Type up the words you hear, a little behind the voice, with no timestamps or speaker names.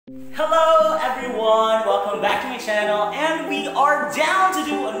Hello everyone! Welcome back to my channel, and we are down to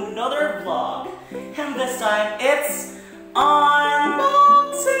do another vlog. And this time it's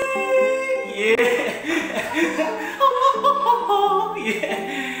unboxing! Yeah!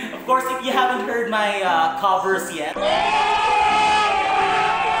 Yeah! Of course, if you haven't heard my covers yet,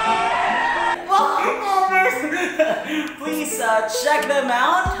 please check them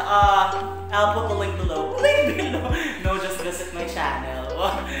out. I'll put the link below. No, just visit my channel.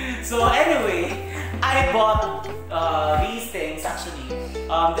 So anyway, I bought these things actually.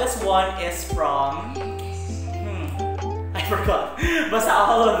 This one is from I forgot. Basta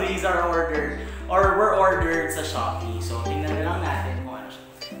all of these are ordered or were ordered sa Shopee. So tingnan na lang natin kung ano siya.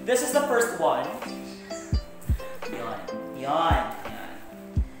 This is the first one. Yan.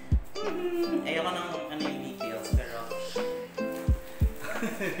 Ayoko ng ano yung details pero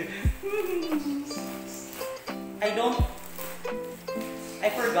I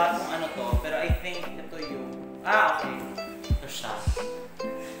forgot kung ano to, pero I think ito yung okay. Ito siya.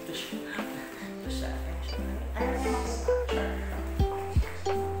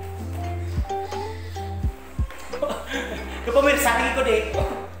 Kapag may sabi ko din.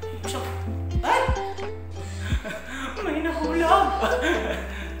 Ay! May nahulog!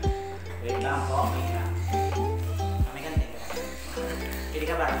 Wait lang po, may ganti. Pwede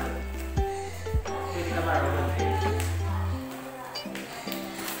ka ba?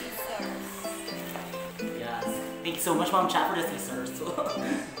 Yes. Thank you so much, Mom Chat, for the scissors.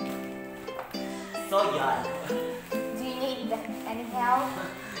 So, yan. Do you need any help?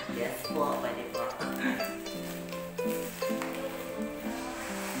 Yes po, pwede po.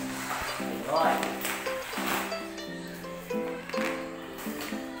 Ayun.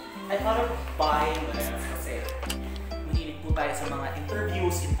 I thought of buying this kasi mahilig po tayo sa mga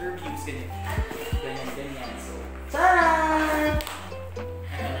interviews, ganyan. So, taran!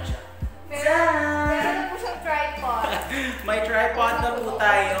 Ayan na siya. Meron na po siyang tripod. May tripod na po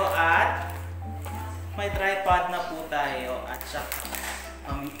tayo at saka,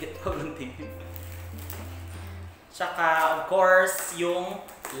 saka, of course, yung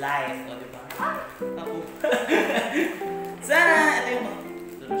light. O, diba? Ako. Sana! Ito yung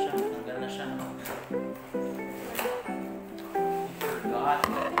siya, tanggal na siya. Forgot.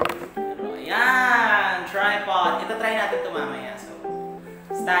 Pero ayan, tripod. Ito try natin ito mamaya. So,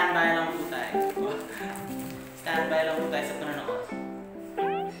 standby lang po tayo. Standby lang po tayo sa panonood.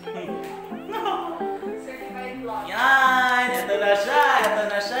 Certified vlog. Yan! Ito na siya!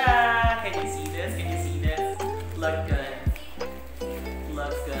 Can you see this? Look good.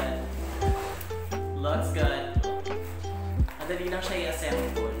 Looks good. Madali lang siya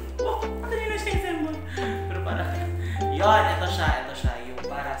i-assemble. Pero para, yun, ito siya. Yung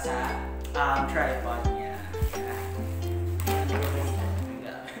para sa tripod niya.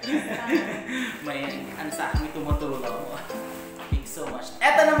 May, sa akin, may tumutulong. Thank you so much.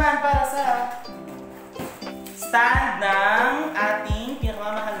 Ito naman para sa stand ng ating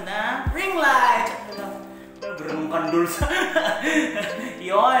pinakamamahal na ring light. Ganun kandul sa...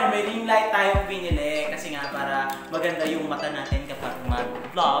 Yun, may ring light tayong binili kasi nga para maganda yung mata natin kapag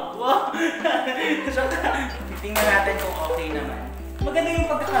mag-vlog. Wow! Tingnan natin kung okay naman. Maganda yung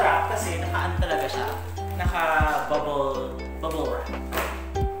pagkakarap kasi naka-ano talaga siya. Naka-bubble wrap.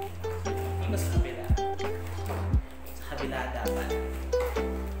 Hindi sa kabila. Sa kabila dapat.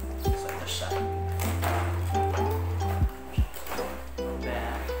 So ito siya.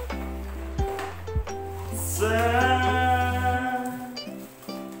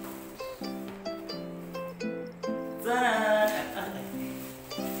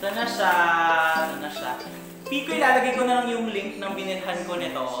 Ito na siya. Pico, ilalagay ko na lang yung link ng binilhan ko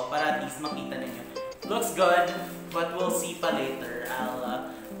nito para at least makita ninyo. Looks good, but we'll see pa later. I'll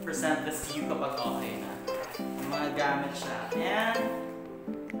present this to you kapag okay na. Mga gamit siya. And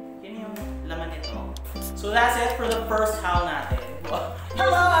yun yung laman nito. So that's it for the first haul natin.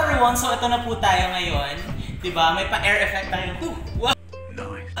 Hello everyone! So ito na po tayo ngayon. Diba? May pa-air effect tayo. Wow!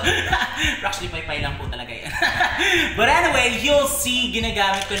 Nice! Actually, pay lang po talaga yan. But anyway, you'll see,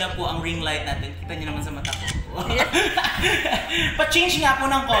 ginagamit ko na po ang ring light natin. Kita niyo naman sa mata ko. Pa-change nga po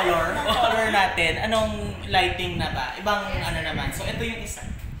ng color natin. Anong lighting na ba? Ibang ano naman. So ito yung isa.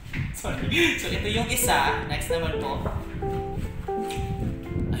 Sorry. So ito yung isa. Next naman po.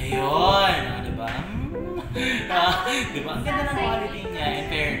 Ayun! Diba? Diba? Ang ganda ng quality niya, in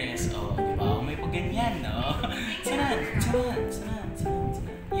fairness. Oh, diba? May pagganyan, no? Sanan.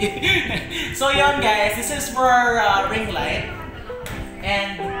 So yun guys, this is for ring light.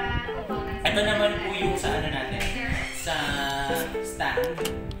 And ito naman po yung sa ano natin, sa stand.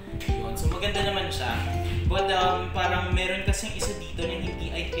 Yun. So maganda naman siya. But parang meron kasing isa dito na hindi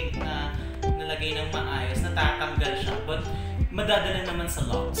I think na nilagay ng maayos, natatanggal siya. But madadala naman sa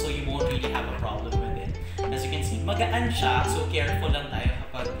lock, so you won't really have a problem with it. As you can see, magaan siya, so careful lang tayo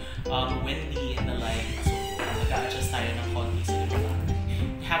kapag windy and the like. So mag-a-adjust tayo ng konti sa iba.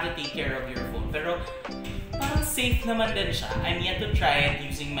 You have to take care of your phone. Pero parang safe naman din siya. I'm yet to try it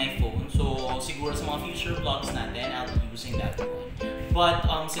using my phone. So siguro sa mga future vlogs natin, I'll be using that one. But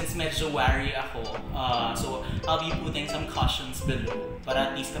since medyo wary ako, so I'll be putting some cautions below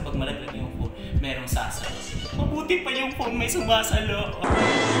para at least kapag malaglag yung phone, merong sasalo. Mabuti pa yung phone may sumasalo.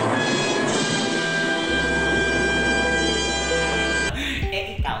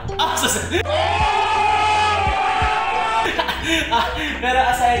 Ikaw. Pero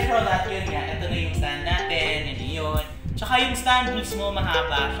aside from that, yun nga, ito na yung stand natin, yun. Tsaka yung stand mismo,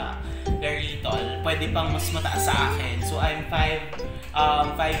 mahaba siya. Very tall. Pwede pang mas mataas sa akin. So I'm 5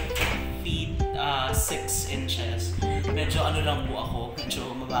 feet 6 inches. Medyo ano lang po ako,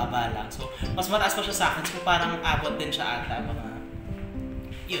 medyo mababa lang. So mas mataas pa siya sa akin. So parang abot din siya ata. Mga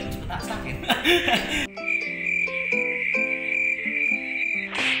yun, mas mataas sa akin.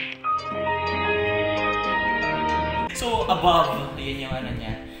 So above, yun yung ano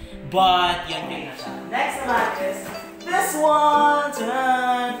niya. But yun yung nasa. Next naman is this one!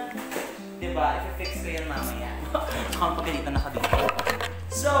 Tadaan! Diba? I-fix ko yan mamaya. Kung pagkalitan na ka dito.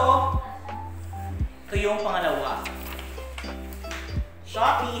 So, ito yung pangalawa.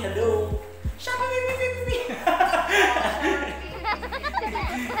 Shopee, hello! Shopee!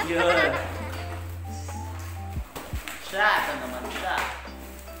 Yun. Siya, ito naman siya.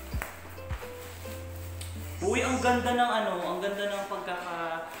 Uy, ang ganda ng ano, ang ganda ng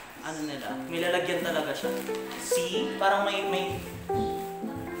ano nila. May lalagyan talaga siya. See? Parang may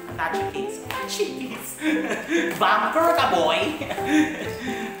attached case. Attached case! Bumper ka, boy!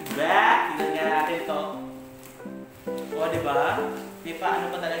 Back! Tignan nga natin to. O, diba? May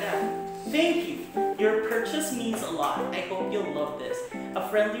paano pa talaga. Thank you! Your purchase means a lot. I hope you'll love this. A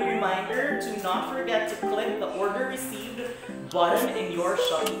friendly reminder to not forget to click the order received button in your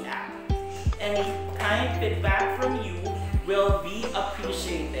Shopee app. Any kind feedback from you will be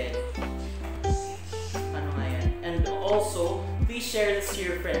appreciated. Ano nga yan? And also, please share this to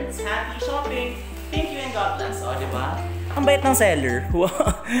your friends. Happy shopping! Thank you and God bless. O, diba? Ang bait ng seller.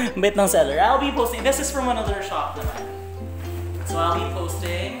 Ang bait ng seller. I'll be posting. This is from another shop naman. So, I'll be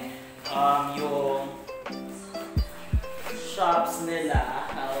posting yung shops nila.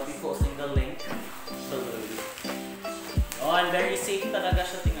 I'll be posting the link below. Oh, and very safe talaga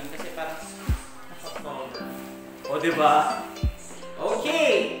siya tingnan kasi parang o, diba?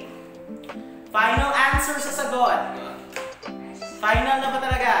 Okay! Final answer sa sagot. Final na ba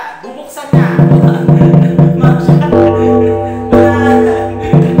talaga? Bubuksan na!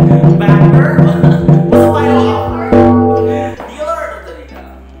 Backer? What's the final offer? Dealer? Ito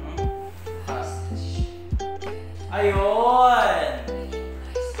talaga. Ayun!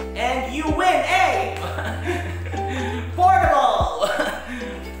 And you win a portable!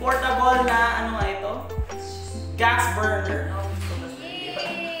 Portable na, ano nga ito? Gas burner.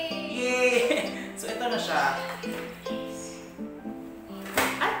 Yay! So ito na siya.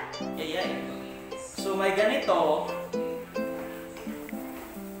 Ay! Yay! So may ganito.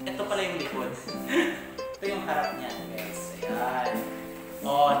 Ito pala yung likod. Ito yung harap niya, guys. Ayan.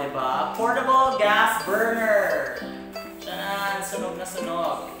 O, diba? Portable gas burner. Tiyan! Sunog na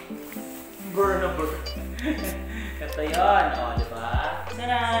sunog. Burn na burn. Ito yun. O, diba?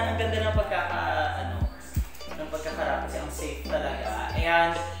 Tiyan! Ang ganda ng pagkakarap kasi ang safe talaga.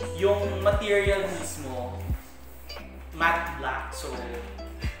 And yung material mismo, matte black. So,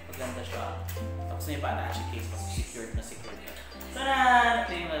 maganda siya. Tapos may pa-attach case. Mas secured na secured ka. Taran!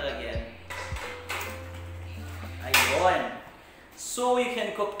 Ito yung nalagyan. Ayun. So, you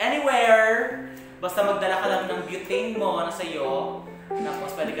can cook anywhere. Basta magdala ka lang ng butane mo na sa'yo.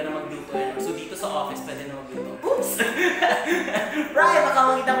 Tapos pwede ka na magluto yan. So dito sa office pwede na magluto. Oops! Brian,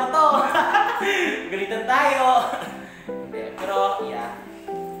 baka makita mo to! Galitan tayo! Hindi, pero yeah.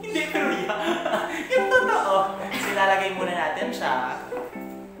 Hindi, pero yeah. Yung totoo. So lalagay muna natin siya.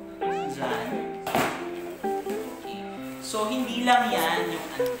 Diyan. Okay. So hindi lang yan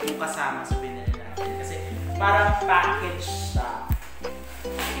yung kasama sa binili natin. Kasi parang package siya.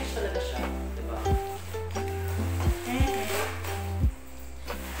 Package talaga siya.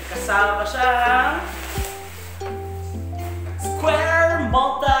 Kasama pa siyang square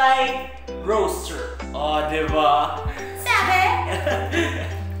multi-roaster. O, diba? Sabi!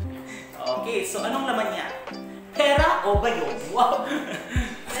 Okay, so anong laman niya? Pera o bayog? Wow!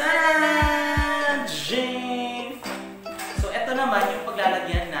 Tadaan! Jing! So, ito naman yung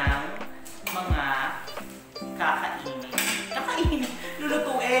paglalagyan ng mga kakainin. Kakainin!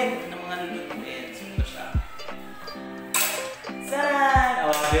 Lulutuin! Ng mga lulutuin.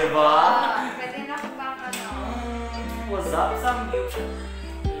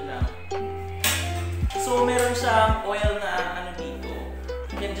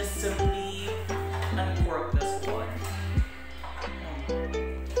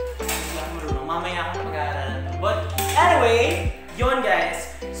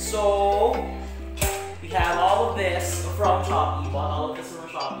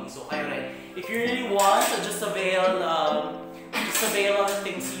 Shopee. So kayo rin, if you really want, so just avail of the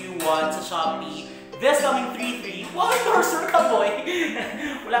things you want sa Shopee. This coming 3/3, wow, endorser ka boy!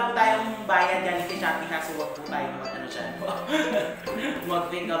 Wala po tayong bayad yan kay Shopee ha, so wag po tayo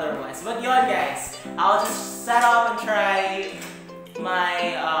mag-think otherwise. But yun guys, I'll just set up and try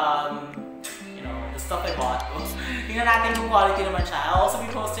my, the stuff I bought. Tingnan natin kung quality naman siya. I'll also be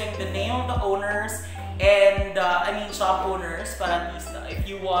posting the name of the owners and, shop owners, para at least if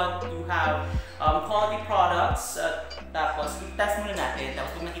you want to have quality products, tapos test muna natin,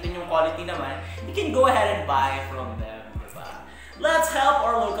 tapos kung nakita nyo yung quality naman, you can go ahead and buy from them, diba? Let's help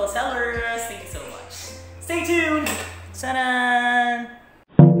our local sellers! Thank you so much! Stay tuned! Sanan!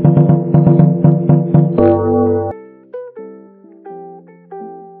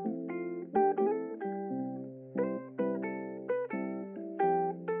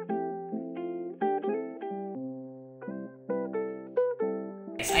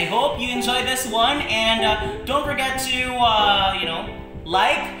 I hope you enjoyed this one, and don't forget to,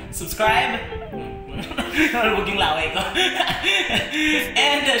 like, subscribe,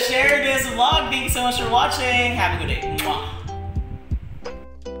 and share this vlog. Thank you so much for watching. Have a good day. Mwah.